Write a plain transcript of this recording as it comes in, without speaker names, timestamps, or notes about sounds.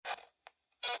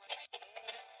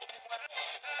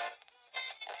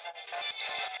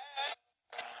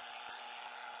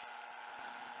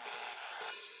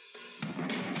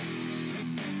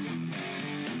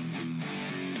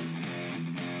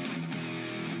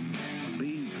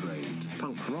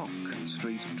rock,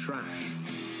 street trash,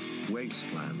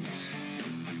 wastelands.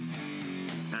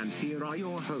 And here are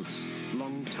your hosts,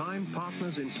 long-time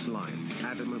partners in slime,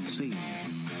 Adam Obscene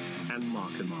and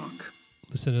Mark and Mark.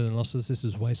 Listeners and losses, this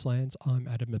is Wastelands. I'm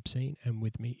Adam Obscene, and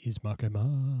with me is Marco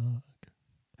Mark.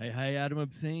 Hey, Adam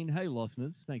Obscene. Hey,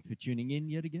 listeners. Thanks for tuning in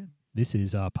yet again. This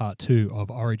is part 2 of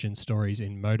Origin Stories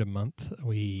in Motor Month.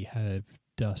 We have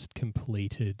just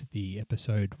completed the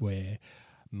episode where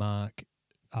Mark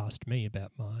asked me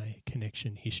about my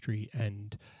connection, history,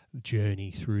 and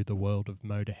journey through the world of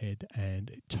Motorhead, and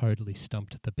it totally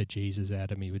stumped the bejesus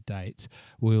out of me with dates.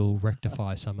 We'll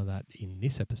rectify some of that in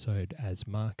this episode, as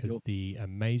Mark, as the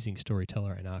amazing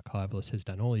storyteller and archivalist, has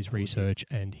done all his research,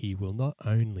 and he will not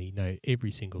only know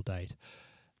every single date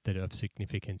that are of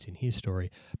significance in his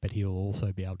story, but he'll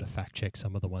also be able to fact check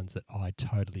some of the ones that I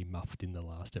totally muffed in the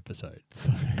last episode.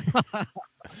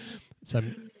 So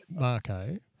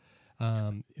Marco,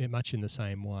 much in the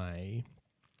same way,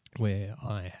 where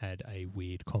I had a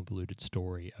weird convoluted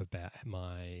story about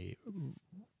my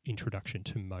introduction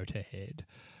to Motorhead,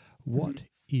 what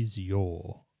is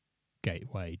your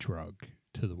gateway drug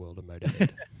to the world of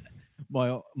Motorhead?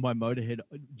 My Motorhead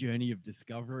journey of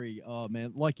discovery, oh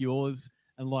man, like yours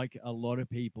and like a lot of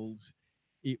people's,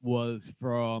 it was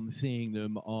from seeing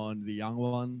them on The Young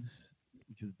Ones,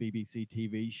 which was a BBC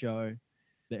TV show.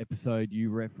 The episode you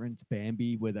referenced,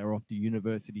 Bambi, where they were off the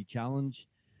University Challenge.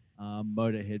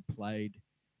 Motorhead played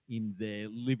in their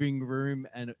living room,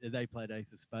 and they played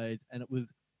Ace of Spades, and it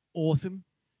was awesome,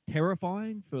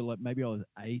 terrifying for like maybe I was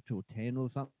 8 or 10 or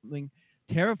something.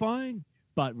 Terrifying,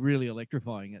 but really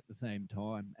electrifying at the same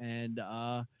time. And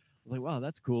I was like, wow,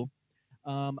 that's cool.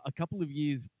 A couple of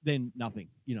years, then nothing,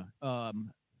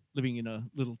 living in a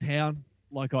little town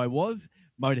like I was,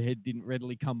 Motorhead didn't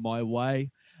readily come my way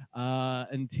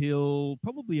until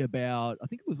probably about, I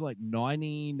think it was like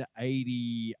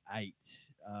 1988.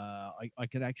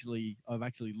 I've actually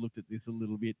looked at this a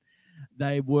little bit.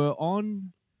 They were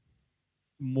on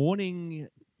morning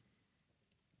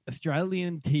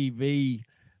Australian TV,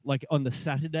 like on the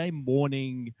Saturday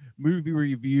morning movie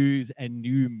reviews and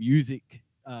new music,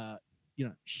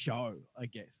 show, I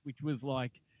guess, which was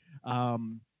like,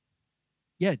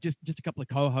 just a couple of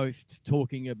co-hosts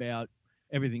talking about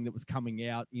everything that was coming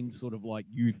out in sort of like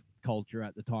youth culture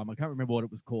at the time. I can't remember what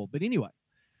it was called, but anyway,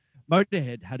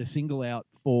 Motorhead had a single out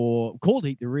called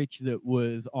 "Eat the Rich" that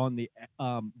was on the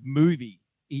movie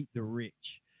 "Eat the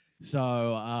Rich."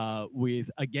 So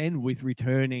with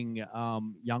returning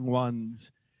Young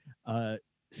Ones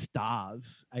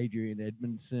stars, Adrian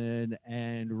Edmondson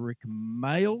and Rick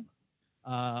Mayall.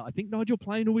 I think Nigel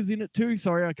Planer was in it too.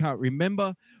 Sorry, I can't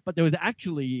remember. But there was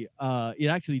actually, it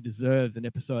actually deserves an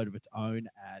episode of its own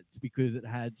ads because it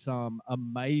had some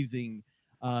amazing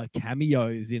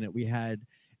cameos in it. We had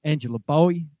Angela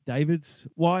Bowie, David's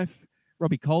wife,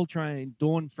 Robbie Coltrane,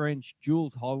 Dawn French,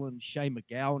 Jules Holland, Shane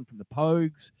McGowan from the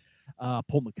Pogues.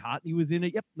 Paul McCartney was in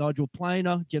it. Yep, Nigel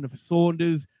Planer, Jennifer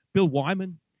Saunders, Bill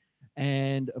Wyman,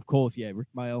 and of course, Rick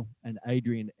Mayall and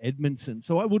Adrian Edmondson.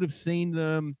 So I would have seen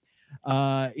them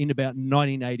in about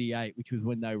 1988, which was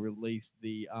when they released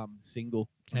the single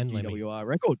on GWR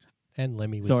Records. And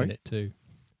Lemmy was in it too.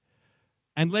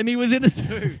 And Lemmy was in it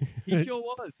too. He sure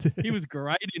was. He was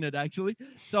great in it, actually.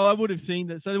 So I would have seen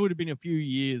that. So there would have been a few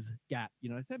years gap,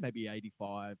 so maybe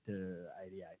 85 to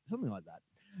 88, something like that.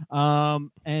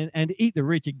 And Eat the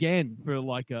Rich again for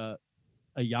like a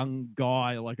young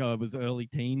guy, like I was early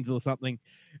teens or something.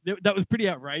 That was pretty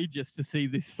outrageous to see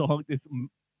this song, this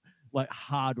like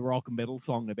hard rock metal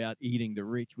song about eating the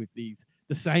rich with the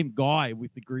same guy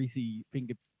with the greasy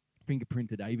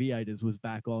fingerprinted aviators was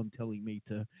back on telling me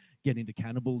to get into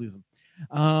cannibalism,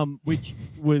 which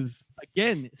was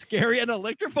again scary and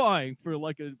electrifying for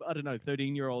like a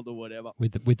 13-year-old or whatever.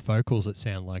 With vocals that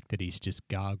sound like that he's just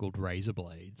gargled razor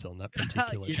blades on that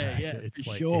particular track. It's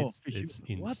like it's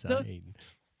insane.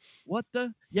 What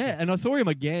the? Yeah, and I saw him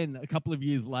again a couple of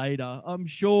years later. I'm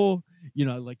sure,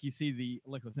 like you see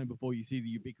like I was saying before, you see the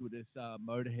ubiquitous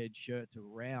Motorhead shirts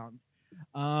around.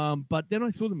 But then I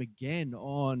saw them again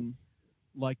on,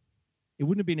 like, it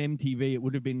wouldn't have been MTV. It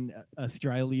would have been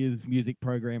Australia's music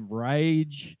program,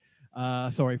 Rage.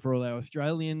 Sorry for all our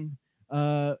Australian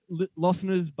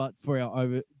listeners, but for our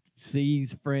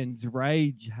overseas friends,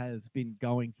 Rage has been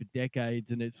going for decades,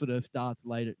 and it sort of starts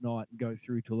late at night and goes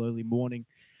through till early morning,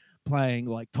 playing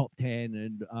like top 10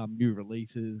 and new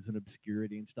releases and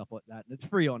obscurity and stuff like that. And it's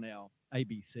free on our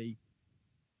ABC,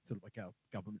 sort of like our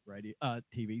government radio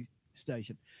TV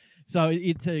station. So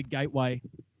it's a gateway.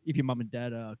 If your mum and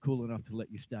dad are cool enough to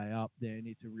let you stay up, then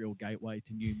it's a real gateway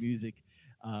to new music.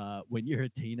 when you're a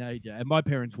teenager. And my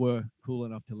parents were cool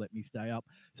enough to let me stay up.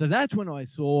 So that's when I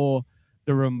saw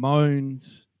the Ramones,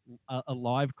 a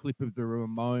live clip of the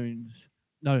Ramones.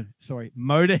 No, sorry,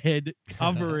 Motorhead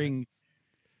covering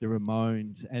the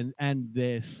Ramones and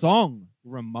their song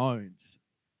Ramones.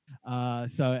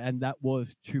 And that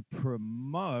was to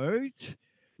promote.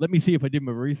 Let me see if I did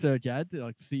my research ad.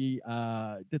 Like see,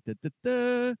 nope,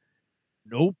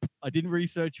 I didn't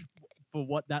research for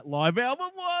what that live album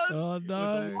was. Oh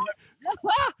no!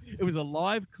 It was a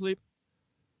live clip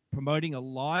promoting a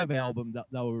live album that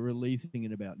they were releasing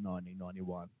in about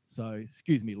 1991. So,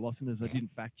 excuse me, listeners, I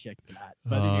didn't fact check that.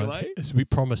 But anyway, so we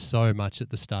promised so much at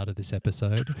the start of this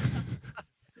episode.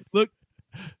 Look,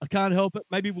 I can't help it.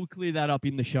 Maybe we'll clear that up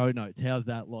in the show notes. How's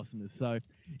that, listeners? So,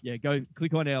 yeah, go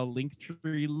click on our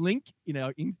Linktree link in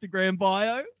our Instagram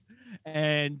bio,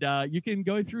 and you can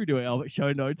go through to our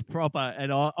show notes proper,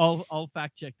 and I'll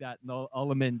fact check that and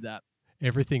I'll amend that.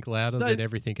 Everything louder than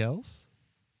everything else.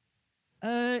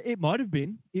 It might have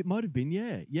been. It might have been.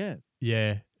 Yeah.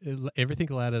 Yeah. Everything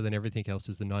Louder Than Everything Else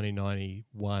is the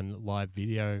 1991 live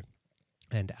video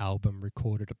and album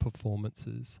recorded at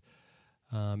performances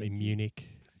in Munich.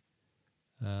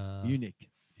 Munich.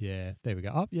 Yeah, there we go.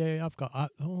 Oh, yeah, I've got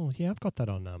that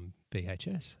on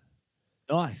VHS.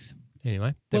 Nice.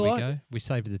 Anyway, there we go. We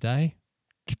saved the day.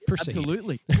 Proceed.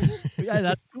 Absolutely. Yeah,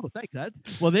 that's cool. Thanks, Ad.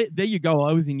 Well, there you go.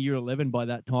 I was in year 11 by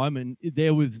that time, and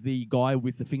there was the guy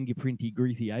with the fingerprinty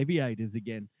greasy aviators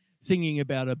again, singing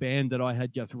about a band that I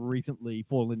had just recently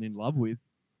fallen in love with,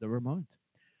 the Ramones.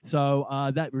 So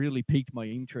that really piqued my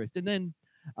interest. And then,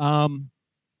 I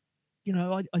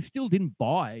still didn't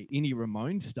buy any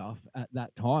Ramones stuff at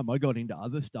that time. I got into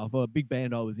other stuff. A big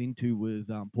band I was into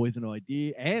was Poison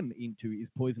Idea. Am into is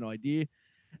Poison Idea.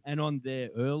 And on their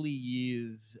early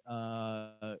years,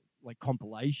 like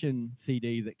compilation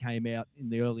CD that came out in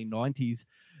the early 90s,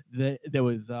 there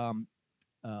was a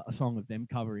song of them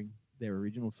covering their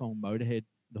original song, Motorhead,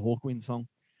 the Hawkwind song.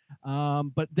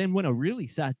 But then when I really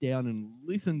sat down and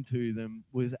listened to them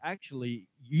was actually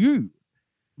you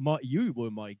were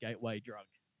my gateway drug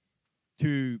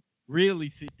to really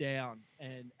sit down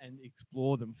and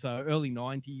explore them. So early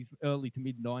to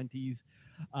mid 90s,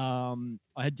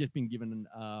 I had just been given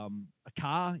a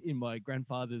car in my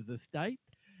grandfather's estate,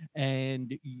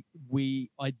 and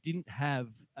I didn't have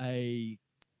a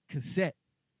cassette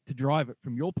to drive it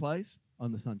from your place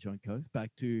on the Sunshine Coast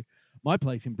back to my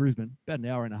place in Brisbane, about an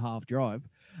hour and a half drive.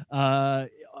 I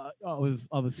was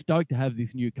stoked to have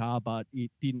this new car, but it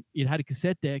had a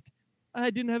cassette deck. I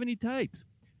didn't have any tapes.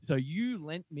 So you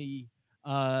lent me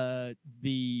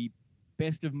the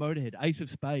Best of Motorhead, Ace of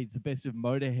Spades, the Best of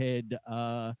Motorhead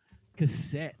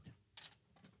cassette.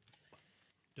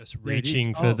 Just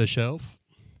reaching for the shelf.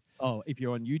 Oh, if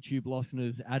you're on YouTube,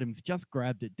 listeners, Adam's just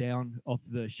grabbed it down off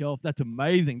the shelf. That's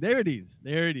amazing. There it is.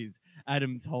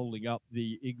 Adam's holding up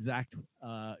the exact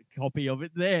copy of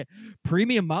it there.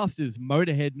 Premium Masters,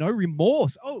 Motorhead, No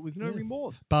Remorse. Oh, it was No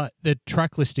Remorse. But the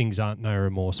track listings aren't No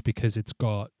Remorse because it's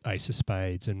got Ace of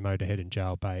Spades and Motorhead and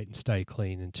Jailbait and Stay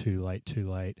Clean and Too Late,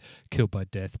 Killed by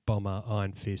Death, Bomber,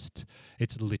 Iron Fist.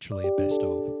 It's literally a best of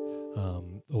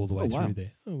all the way through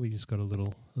there. Oh, we just got a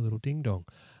little ding dong.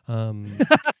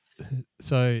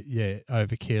 So yeah,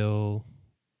 Overkill,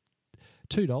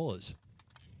 $2.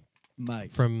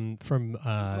 Mate. From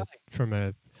a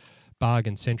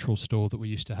bargain central store that we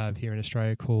used to have here in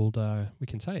Australia called we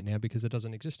can say it now because it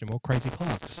doesn't exist anymore, Crazy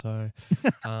Clark's. So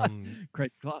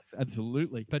Crazy Clark's,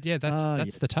 absolutely. But yeah,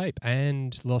 that's the tape.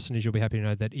 And listeners, you'll be happy to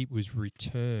know that it was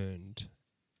returned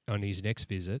on his next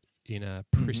visit in a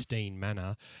pristine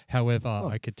manner. However,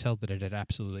 I could tell that it had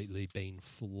absolutely been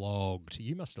flogged.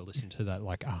 You must have listened to that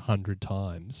like 100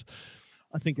 times.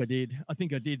 I think I did.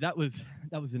 That was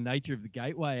the nature of the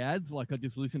Gateway ads. Like I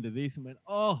just listened to this and went,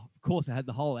 oh, of course I had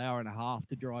the whole hour and a half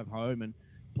to drive home and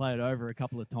play it over a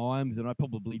couple of times, and I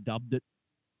probably dubbed it.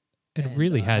 It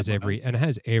really has it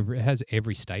has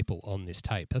every staple on this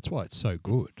tape. That's why it's so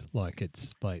good. Like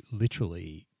it's like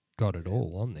literally got it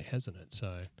all on there, hasn't it?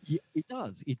 So yeah, it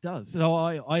does. So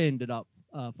I ended up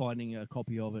finding a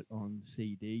copy of it on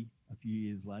CD a few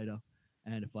years later.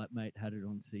 And a flatmate had it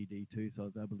on CD too, so I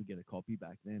was able to get a copy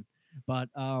back then. But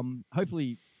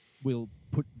hopefully we'll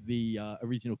put the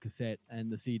original cassette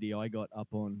and the CD I got up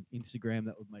on Instagram.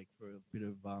 That would make for a bit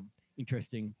of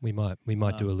interesting. We might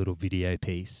do a little video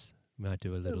piece. We might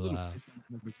do a little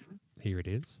here it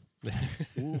is.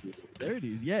 Ooh, there it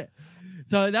is, yeah.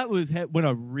 So that was when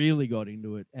I really got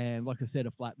into it. And like I said,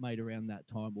 a flatmate around that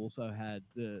time also had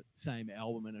the same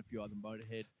album and a few other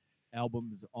Motorhead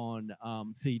albums on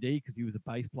CD because he was a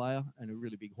bass player and a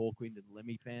really big Hawkwind and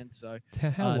Lemmy fan. So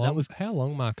How that was how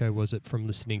long, Marco, was it from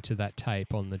listening to that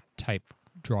tape on the tape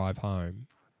drive home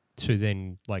to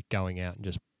then like going out and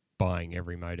just buying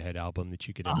every Motorhead album that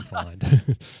you could ever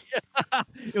find?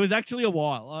 it was actually a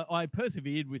while. I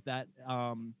persevered with that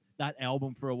that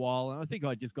album for a while, and I think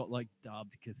I just got like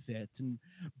dubbed cassettes and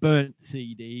burnt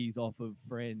CDs off of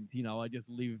friends. You know, I just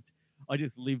lived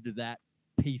that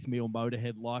piecemeal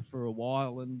Motorhead life for a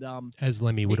while, and As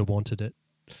Lemmy would have wanted it.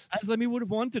 as Lemmy would have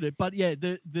wanted it. But yeah,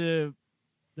 the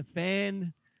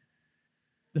fan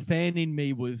in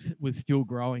me was still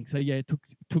growing. So yeah, it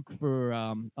took for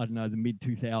I don't know, the mid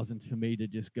 2000s for me to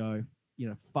just go, you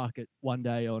know, fuck it. One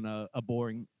day on a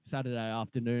boring Saturday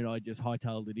afternoon, I just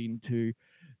hightailed it into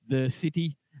the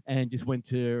city and just went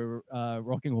to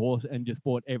Rocking Horse and just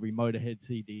bought every Motorhead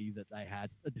CD that they had.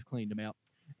 I just cleaned them out,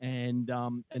 and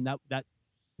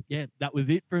that was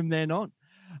it from then on.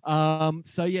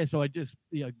 So I just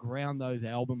ground those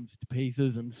albums to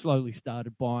pieces and slowly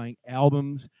started buying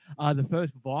albums. The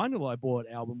first vinyl I bought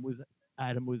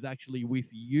was actually With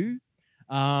You.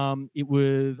 It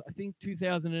was, I think,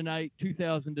 2008,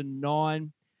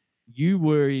 2009. You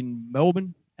were in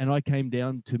Melbourne and I came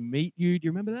down to meet you. Do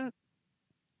you remember that?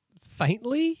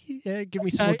 Faintly? Yeah, give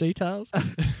me some more details.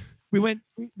 We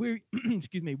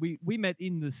excuse me, we met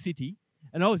in the city,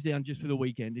 and I was down just for the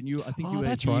weekend, and I think you were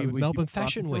that's here right, with Melbourne your partner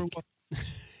Fashion for a Week. while.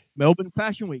 Melbourne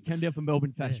Fashion Week. Came down for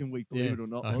Melbourne Fashion Week, believe it or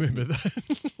not. I remember that.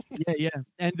 Yeah.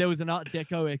 And there was an Art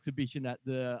Deco exhibition at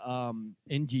the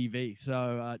NGV,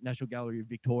 so National Gallery of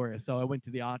Victoria. So I went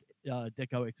to the Art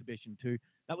Deco exhibition too.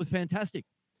 That was fantastic.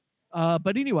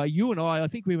 But anyway, you and I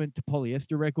think we went to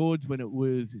Polyester Records when it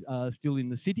was still in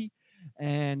the city.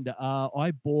 And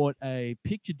I bought a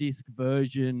picture disc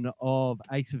version of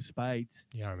Ace of Spades.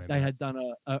 Yeah, I remember. They had done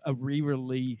a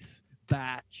re-release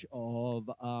batch of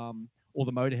all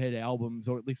the Motorhead albums,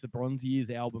 or at least the Bronze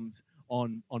Years albums,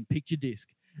 on picture disc.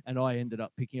 And I ended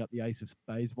up picking up the Ace of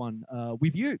Spades one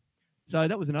with you. So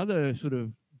that was another sort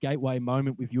of gateway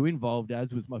moment with you involved,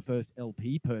 as was my first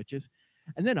LP purchase.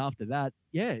 And then after that,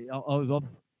 I was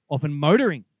off and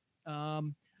motoring.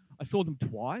 I saw them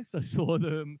twice. I saw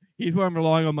them. Here's where I'm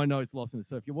relying on my notes, Lawson.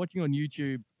 So if you're watching on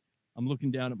YouTube, I'm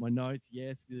looking down at my notes.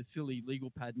 Yes, the silly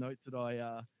legal pad notes that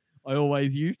I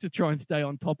always use to try and stay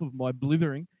on top of my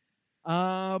blithering.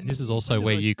 This is also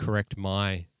where you correct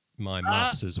my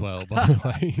muffs as well, by the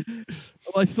way.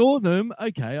 I saw them.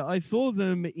 Okay, I saw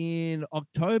them in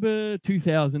October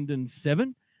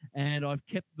 2007, and I've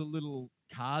kept the little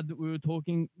card that we were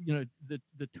talking. You know,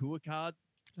 the tour card.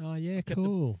 Oh yeah,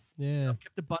 cool. I've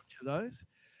kept a bunch of those.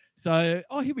 So,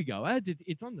 here we go. Ads.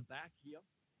 It's on the back here.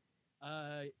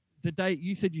 The date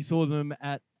you said you saw them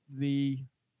at the.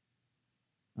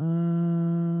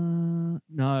 No,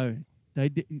 they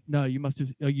did. No, you must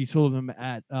have. You saw them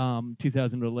at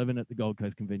 2011 at the Gold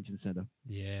Coast Convention Centre.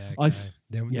 Yeah. Okay.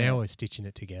 Now we're stitching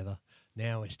it together.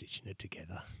 Now we're stitching it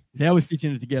together.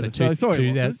 So,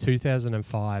 sorry.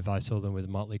 2005, I saw them with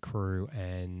Motley Crue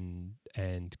and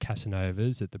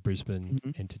Casanovas at the Brisbane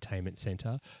Entertainment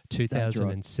Centre.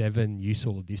 2007, you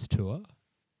saw this tour.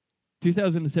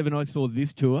 2007, I saw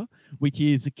this tour, which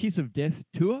is the Kiss of Death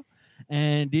tour,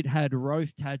 and it had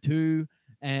Rose Tattoo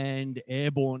and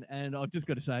Airborne. And I've just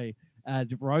got to say,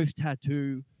 Rose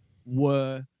Tattoo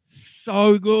were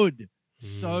so good,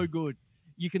 so good.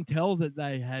 You can tell that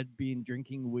they had been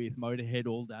drinking with Motorhead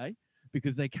all day,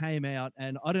 because they came out,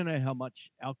 and I don't know how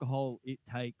much alcohol it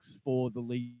takes for the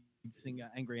lead singer,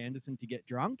 Angry Anderson, to get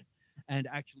drunk and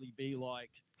actually be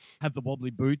like, have the wobbly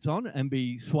boots on and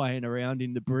be swaying around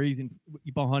in the breeze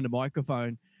behind a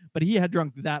microphone. But he had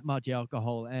drunk that much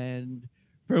alcohol, and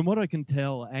from what I can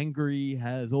tell, Angry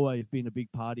has always been a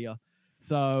big partier.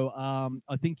 So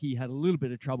I think he had a little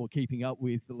bit of trouble keeping up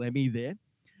with Lemmy there.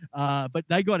 But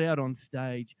they got out on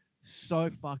stage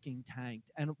so fucking tanked.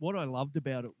 And what I loved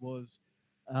about it was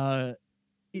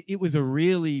it was a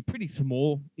really pretty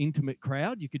small, intimate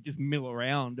crowd. You could just mill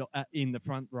around in the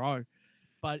front row.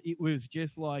 But it was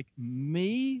just like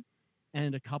me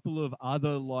and a couple of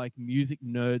other like music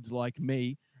nerds like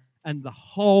me. And the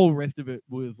whole rest of it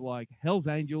was like Hells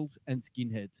Angels and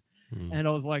Skinheads. And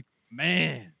I was like,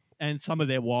 man. And some of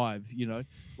their wives, you know,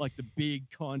 like the big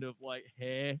kind of like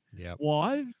hair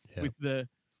wives with the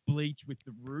bleach with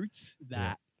the roots.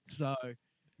 So,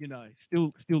 you know,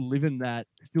 still living that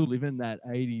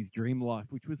 80s dream life,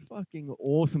 which was fucking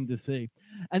awesome to see.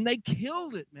 And they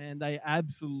killed it, man. They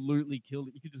absolutely killed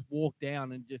it. You could just walk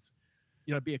down and just,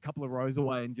 you know, be a couple of rows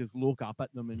away and just look up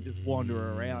at them and just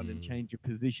wander around and change your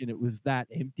position. It was that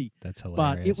empty. That's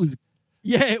hilarious. But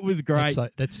Yeah, it was great.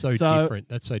 That's so So- different.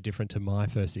 That's so different to my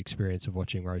first experience of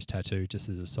watching Rose Tattoo. Just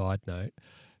as a side note,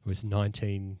 it was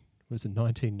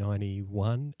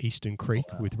 1991 Eastern Creek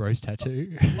with Rose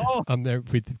Tattoo. Oh. I'm there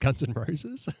with Guns N'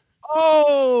 Roses.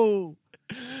 Oh,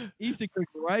 Eastern Creek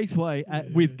Raceway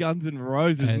with Guns N'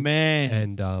 Roses,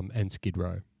 man. and Skid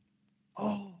Row.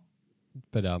 Oh,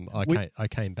 But I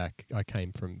came back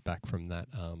from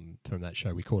that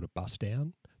show. We caught a bus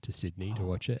down to Sydney to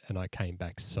watch it, and I came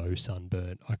back so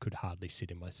sunburnt I could hardly sit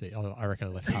in my seat. I reckon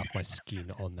I left half my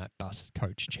skin on that bus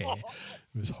coach chair.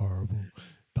 It was horrible.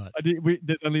 But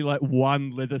there's only like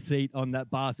one leather seat on that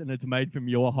bus, and it's made from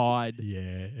your hide.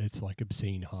 yeah, it's like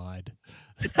obscene hide.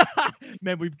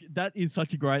 Man, that is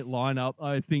such a great lineup.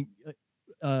 I think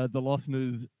the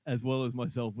listeners, as well as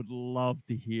myself, would love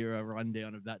to hear a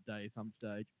rundown of that day at some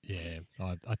stage. Yeah,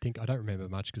 I think I don't remember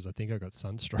much because I think I got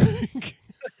sunstroke.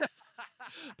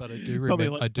 But I do Probably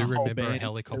remember. like I do the whole remember a band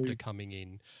helicopter too. coming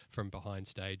in from behind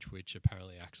stage, which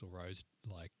apparently Axl Rose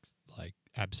like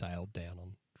abseiled down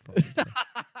on. From, so.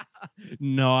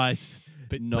 Nice.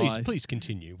 But nice. please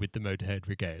continue with the Motorhead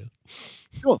regale.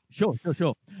 Sure.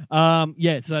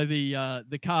 Yeah, so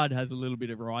the card has a little bit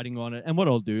of writing on it, and what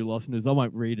I'll do, listeners, I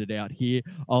won't read it out here.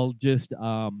 I'll just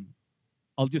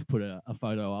put a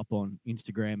photo up on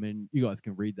Instagram, and you guys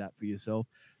can read that for yourself.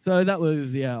 So that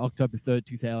was October 3rd,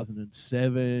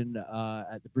 2007,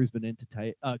 at the Brisbane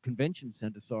Convention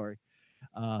Centre. Sorry,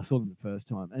 saw them the first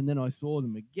time, and then I saw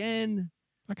them again.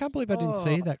 I can't believe I didn't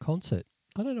see that concert.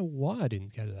 I don't know why I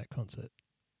didn't go to that concert.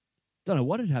 Don't know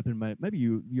what had happened, mate. Maybe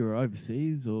you were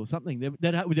overseas or something. There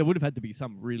would have had to be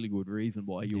some really good reason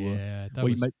why you were. That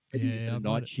was a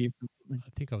night shift or something. I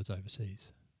think I was overseas.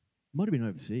 Might have been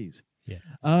overseas. Yeah.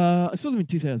 I saw them in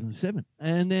 2007,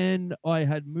 and then I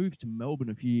had moved to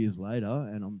Melbourne a few years later,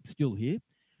 and I'm still here.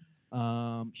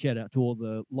 Shout out to all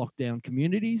the lockdown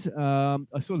communities. I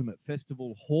saw them at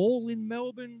Festival Hall in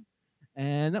Melbourne,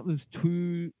 and that was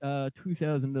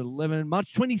 2011,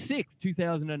 March 26th,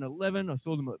 2011. I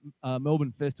saw them at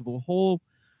Melbourne Festival Hall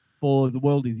for the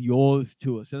World Is Yours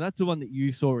tour. So that's the one that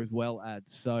you saw as well,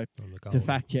 Ads. So to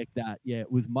fact check that, yeah,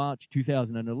 it was March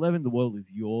 2011, the World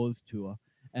Is Yours tour.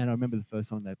 And I remember the first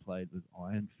song they played was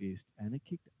Iron Fist, and it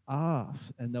kicked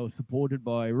ass. And they were supported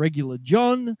by Regular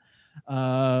John,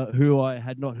 who I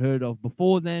had not heard of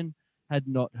before then, had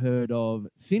not heard of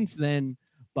since then,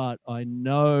 but I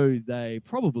know they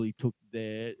probably took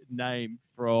their name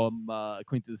from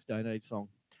Queens of the Stone Age song.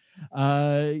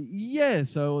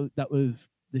 So that was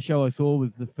the show I saw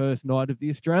was the first night of the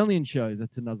Australian shows.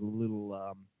 That's another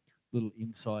little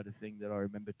insider thing that I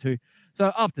remember too.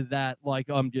 So after that, I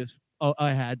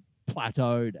had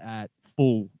plateaued at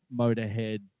full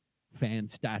Motorhead fan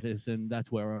status, and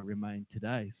that's where I remain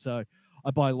today. So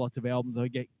I buy lots of albums. I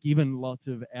get given lots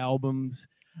of albums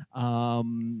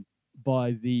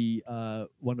by the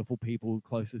wonderful people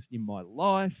closest in my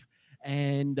life.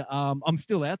 And I'm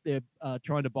still out there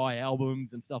trying to buy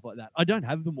albums and stuff like that. I don't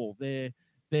have them all. Their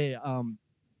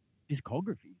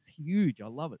discography is huge. I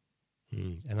love it.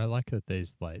 And I like that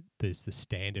there's the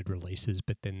standard releases,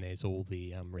 but then there's all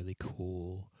the really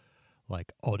cool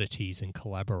like oddities and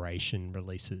collaboration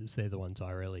releases. They're the ones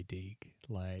I really dig.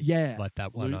 Like that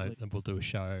absolutely. one. We'll do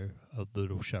a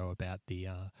little show about the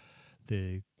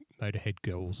Motorhead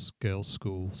Girls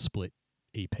School split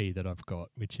EP that I've got,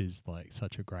 which is like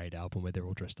such a great album where they're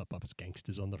all dressed up as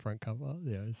gangsters on the front cover.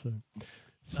 Yeah,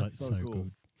 so cool.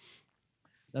 good.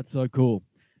 That's so cool.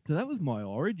 So that was my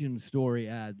origin story,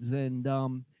 Ads, and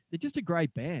they're just a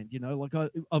great band. You know, like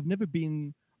I've never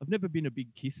been a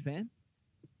big Kiss fan,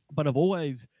 but I've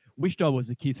always wished I was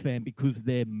a Kiss fan because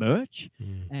their merch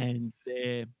and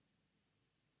their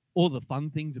all the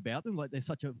fun things about them. Like they're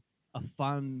such a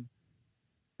fun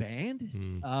band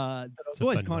that I was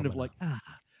always kind of like,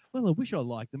 well, I wish I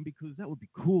liked them because that would be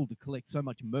cool to collect so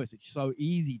much merch. It's so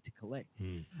easy to collect.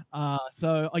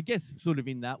 So I guess sort of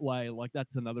in that way, like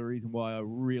that's another reason why I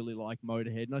really like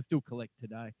Motorhead, and I still collect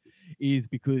today, is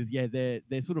because they're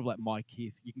sort of like my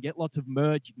Kiss. You can get lots of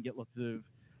merch, you can get lots of,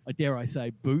 dare I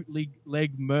say,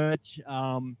 bootleg merch.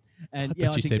 And I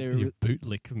think you said they're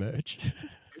bootleg merch.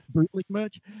 Bootleg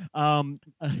merch. That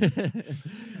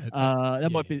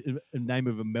might be a name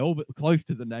of a Melvin, close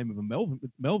to the name of a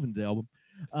Melvin's album.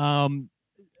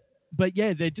 But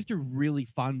yeah, they're just a really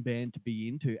fun band to be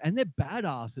into, and they're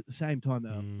badass at the same time.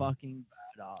 They're fucking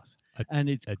badass.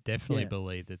 I definitely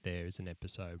believe that there is an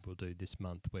episode we'll do this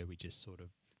month where we just sort of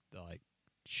like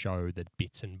show the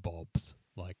bits and bobs,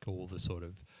 like all the sort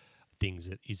of things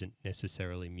that isn't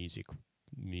necessarily music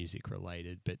music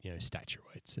related, but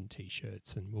statuettes and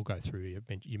T-shirts, and we'll go through.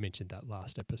 You mentioned that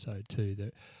last episode too.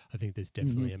 That I think there's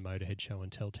definitely a Motorhead show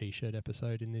and tell T-shirt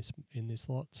episode in this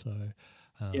lot. So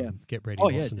get ready,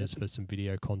 listeners, for some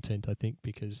video content. I think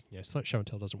because show and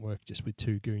tell doesn't work just with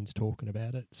two goons talking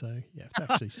about it. So you have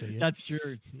to actually see it. That's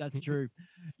true. That's true.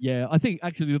 Yeah, I think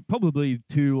actually probably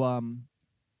to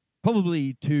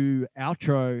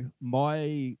outro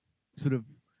my sort of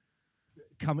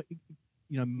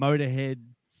Motorhead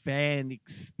fan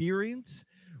experience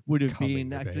would have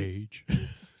been actually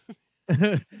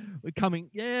coming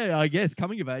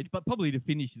of age, but probably to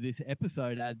finish this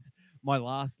episode adds my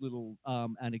last little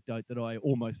anecdote that I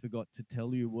almost forgot to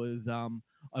tell you was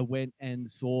I went and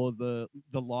saw the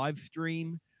live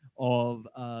stream of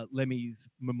Lemmy's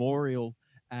memorial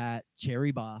at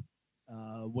Cherry Bar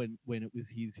when it was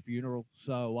his funeral.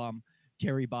 So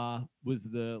Cherry Bar was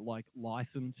the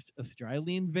licensed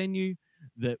Australian venue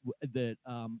that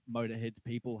Motorhead's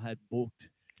people had booked.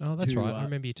 Oh, that's right. I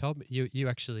remember you told me you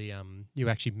actually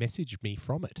messaged me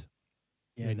from it.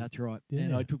 Yeah, that's right. Yeah.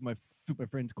 And I took my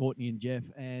friends Courtney and Jeff,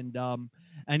 and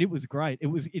it was great.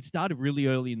 It started really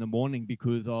early in the morning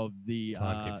because of the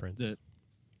time difference.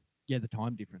 The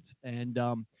time difference, and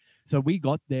so we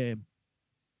got there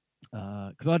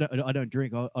because I don't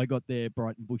drink. I got there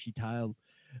bright and bushy tailed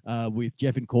with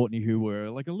Jeff and Courtney, who were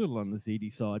a little on the seedy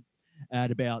side,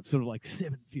 at about sort of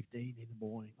 7:15 in the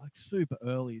morning, super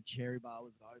early. The Cherry Bar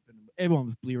was open. Everyone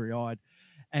was bleary eyed,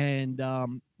 and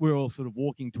we were all sort of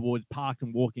parked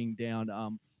and walking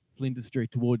down Flinders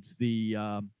Street towards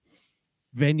the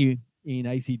venue in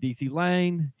AC/DC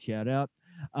Lane. Shout out,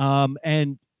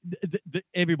 and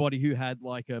everybody who had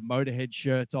a Motorhead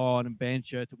shirts on and band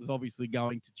shirts, it was obviously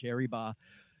going to Cherry Bar.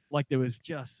 There was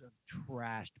just some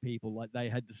trashed people. They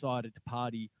had decided to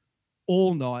party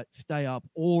all night, stay up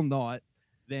all night,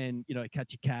 then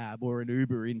catch a cab or an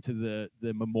Uber into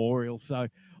the memorial. So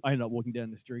I ended up walking down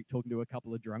the street talking to a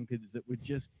couple of drunkards that were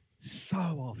just so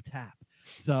off tap.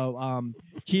 So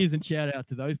cheers and shout out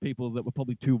to those people that were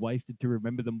probably too wasted to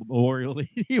remember the memorial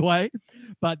anyway.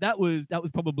 But that was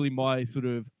probably my sort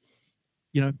of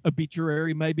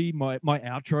obituary. Maybe my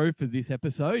outro for this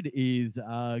episode is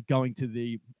going to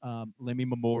the Lemmy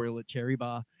Memorial at Cherry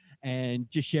Bar and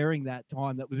just sharing that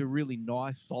time. That was a really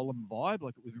nice, solemn vibe.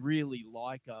 It was really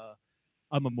like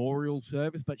a memorial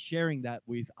service, but sharing that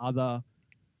with other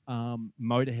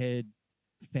Motorhead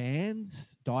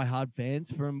fans, diehard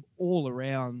fans from all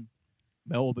around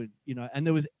Melbourne, and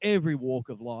there was every walk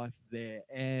of life there,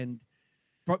 and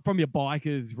from your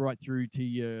bikers right through to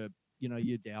your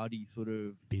dowdy sort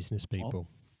of business people,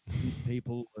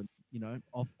 and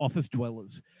office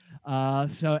dwellers.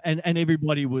 So and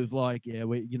everybody was there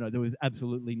was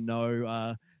absolutely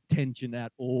no tension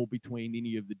at all between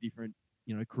any of the different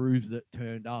crews that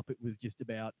turned up. It was just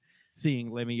about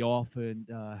seeing Lemmy off and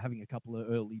having a couple of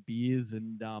early beers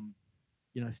and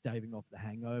staving off the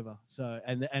hangover. So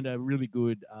and a really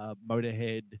good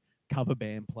Motorhead cover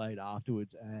band played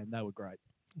afterwards, and they were great.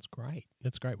 That's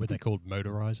great. Were they called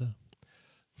Motorizer?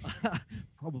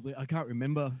 Probably. I can't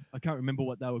remember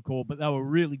what they were called, but they were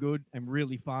really good and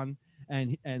really fun.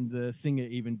 And the singer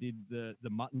even did the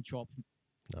mutton chops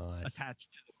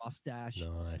attached to the mustache.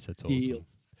 Nice, that's deal. Awesome.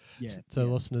 Yeah. So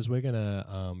listeners, we're going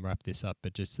to wrap this up,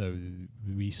 but just so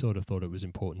we sort of thought it was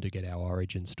important to get our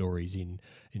origin stories in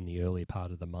the early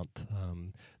part of the month.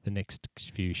 The next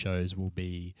few shows will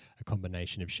be a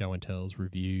combination of show and tells,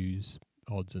 reviews,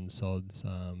 odds and sods.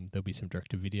 There'll be some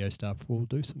direct-to-video stuff. We'll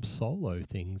do some solo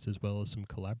things as well as some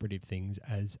collaborative things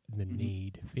as the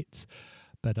need fits.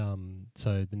 But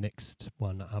so the next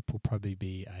one up will probably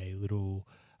be a little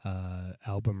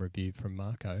album review from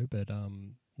Marco. But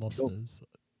listeners,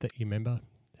 that you remember,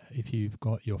 if you've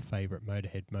got your favourite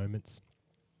Motorhead moments,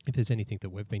 if there's anything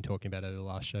that we've been talking about at the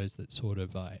last shows that sort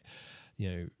of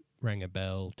rang a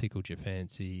bell, tickled your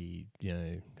fancy,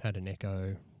 had an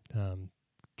echo,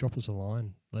 drop us a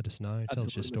line, let us know, Tell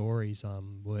us your stories.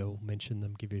 We'll mention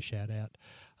them, give you a shout out.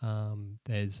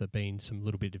 There's been some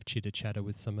little bit of chitter chatter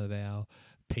with some of our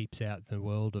peeps out in the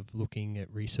world of looking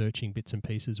at researching bits and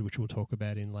pieces, which we'll talk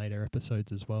about in later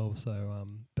episodes as well. So,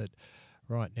 but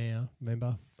right now,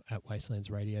 remember, at Wastelands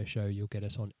Radio Show, you'll get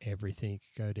us on everything.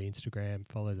 Go to Instagram,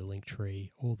 follow the link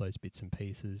tree, all those bits and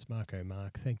pieces. Mark,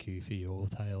 thank you for your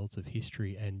tales of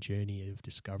history and journey of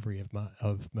discovery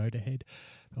of Motorhead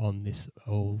on this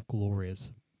all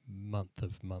glorious months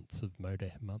of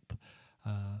Motorhead month.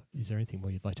 Is there anything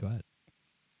more you'd like to add?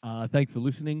 Thanks for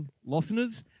listening,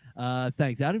 listeners.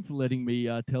 Thanks, Adam, for letting me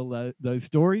tell those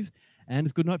stories. And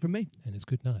it's good night from me. And it's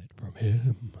good night from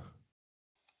him.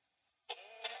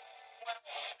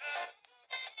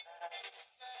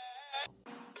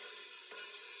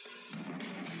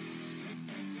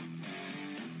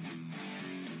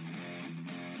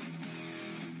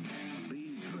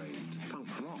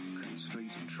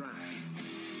 trash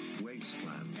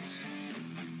wastelands.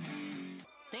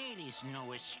 There is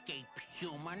no escape,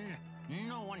 human.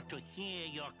 No one to hear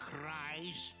your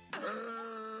cries.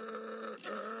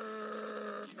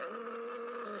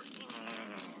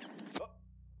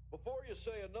 Before you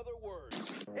say another word.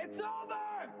 It's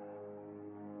over!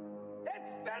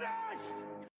 It's finished!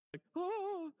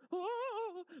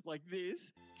 Like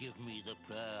this. Give me the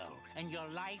pearl, and your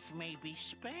life may be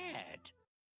spared.